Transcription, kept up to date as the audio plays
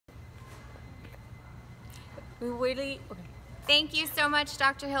We really, Thank you so much,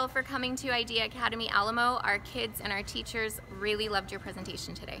 Dr. Hill, for coming to Idea Academy Alamo. Our kids and our teachers really loved your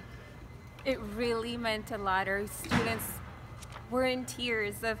presentation today. it really meant a lot. Our students were in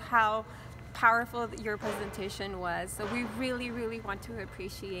tears of how powerful your presentation was. So we really, really want to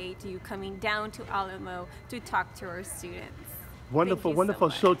appreciate you coming down to Alamo to talk to our students. Wonderful, Thank you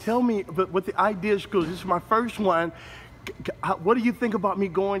wonderful. So So much. tell me, but with the Idea Schools, this is my first one. What do you think about me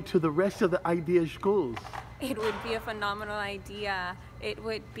going to the rest of the Idea Schools? It would be a phenomenal idea. It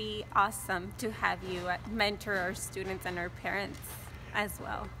would be awesome to have you mentor our students and our parents as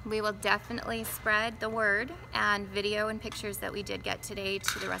well. We will definitely spread the word and video and pictures that we did get today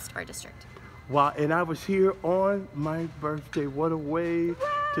to the rest of our district. Wow, and I was here on my birthday. What a way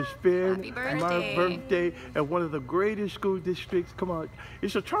to spend Happy my birthday. birthday at one of the greatest school districts. Come on,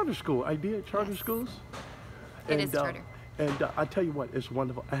 it's a charter school. Idea charter Yes. schools. It is charter. And I tell you what, it's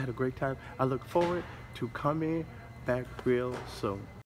wonderful. I had a great time. I look forward to coming back real soon.